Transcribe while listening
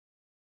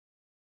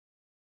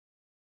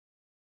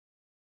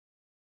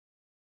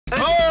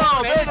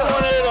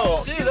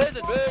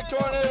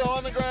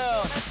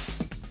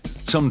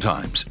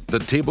Sometimes the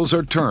tables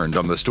are turned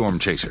on the storm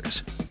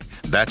chasers.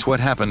 That's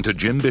what happened to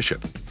Jim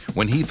Bishop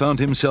when he found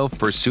himself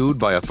pursued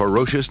by a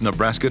ferocious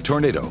Nebraska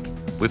tornado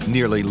with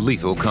nearly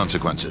lethal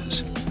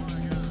consequences.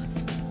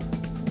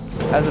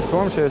 As a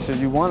storm chaser,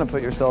 you want to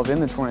put yourself in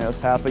the tornado's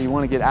path, but you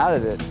want to get out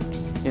of it,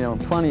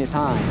 plenty of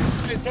time.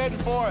 It's heading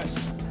for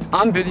us.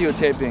 I'm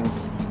videotaping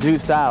due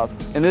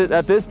south, and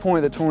at this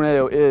point, the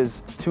tornado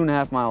is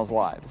 2.5 miles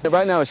wide. So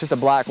right now, it's just a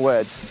black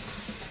wedge.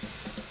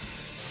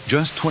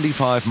 Just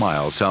 25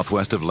 miles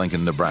southwest of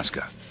Lincoln,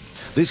 Nebraska,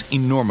 this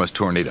enormous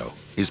tornado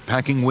is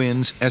packing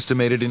winds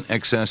estimated in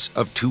excess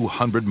of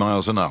 200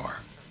 miles an hour.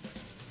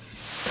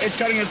 It's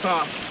cutting us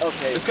off.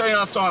 Okay. It's cutting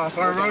us off.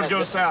 Our road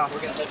goes south.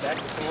 We're gonna head back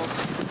to town.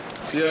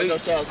 Yeah, Go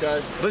south,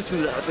 guys. listen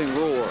to that thing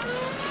roar.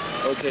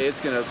 Okay, it's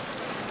gonna...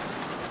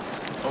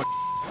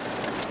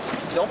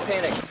 Don't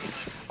panic.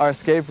 Our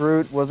escape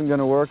route wasn't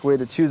gonna work. We had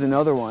to choose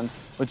another one,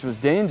 which was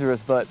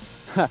dangerous, but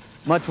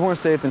much more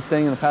safe than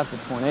staying in the path of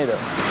the tornado.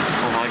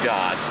 Oh my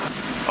God.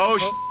 Oh,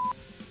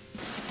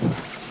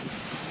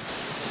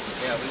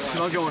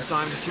 Keep on going,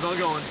 Simon. Just keep on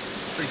going.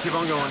 Keep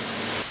on going.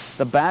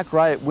 The back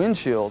right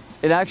windshield,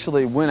 it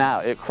actually went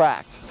out. It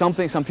cracked. Some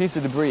piece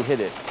of debris hit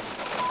it.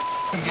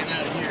 I'm getting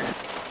out of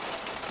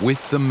here.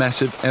 With the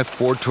massive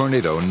F4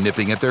 tornado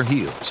nipping at their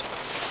heels,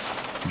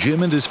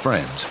 Jim and his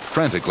friends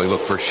frantically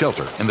look for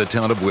shelter in the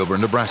town of Wilber,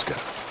 Nebraska.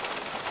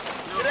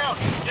 Get out!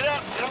 Get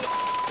out! Get out of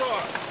the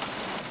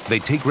car! They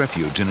take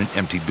refuge in an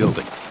empty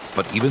building,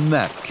 but even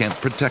that can't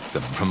protect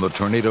them from the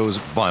tornado's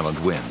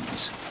violent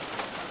winds.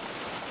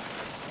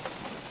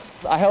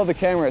 I held the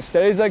camera as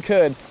steady as I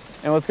could,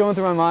 and what's going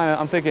through my mind,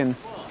 I'm thinking,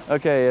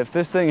 okay, if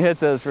this thing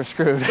hits us, we're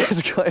screwed.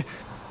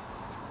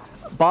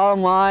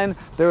 Bottom line,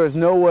 there was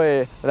no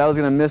way that I was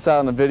going to miss out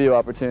on the video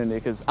opportunity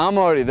because I'm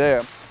already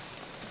there.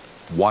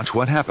 Watch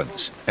what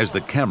happens as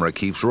the camera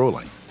keeps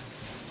rolling.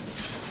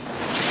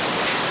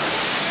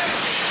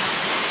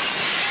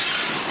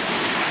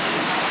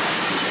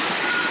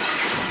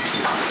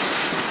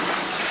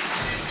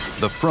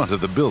 The front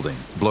of the building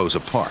blows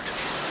apart.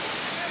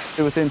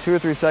 Within 2 or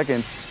 3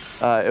 seconds,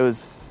 it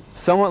was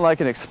somewhat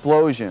like an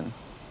explosion.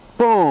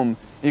 Boom!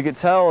 You could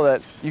tell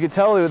that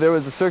there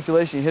was a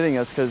circulation hitting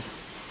us because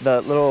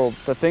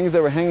the things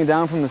that were hanging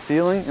down from the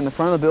ceiling in the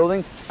front of the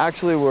building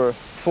actually were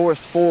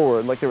forced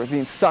forward, like they were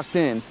being sucked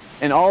in,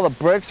 and all the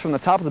bricks from the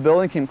top of the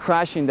building came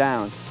crashing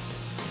down.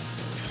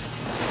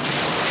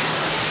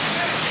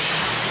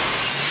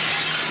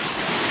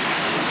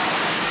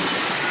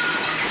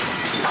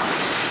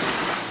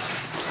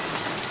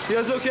 You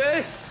guys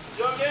okay?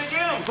 You okay,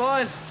 Jim?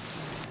 Fine.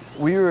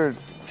 We were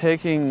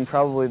taking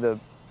probably the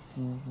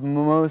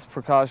most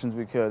precautions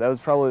we could. That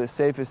was probably the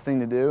safest thing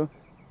to do,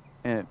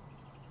 and it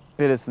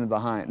bit us in the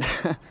behind.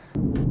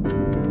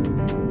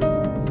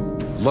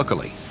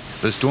 Luckily,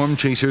 the storm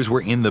chasers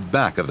were in the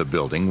back of the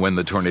building when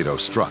the tornado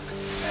struck.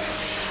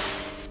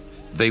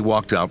 They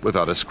walked out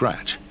without a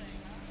scratch.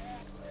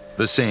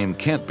 The same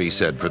can't be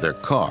said for their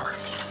car,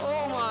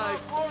 Oh my!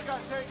 Floor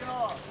got taken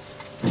off.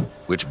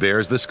 which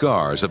bears the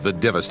scars of the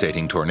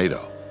devastating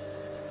tornado.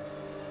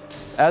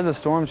 As a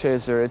storm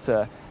chaser, it's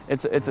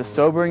a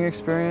sobering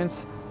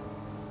experience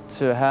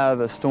to have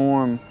a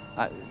storm,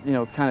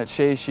 kind of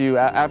chase you.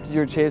 After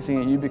you're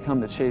chasing it, you become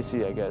the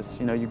chasee, I guess.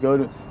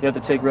 You have to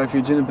take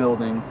refuge in a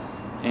building,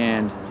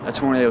 and a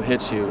tornado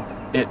hits you.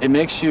 It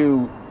makes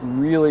you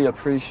really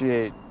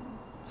appreciate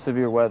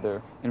severe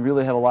weather and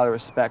really have a lot of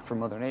respect for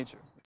Mother Nature.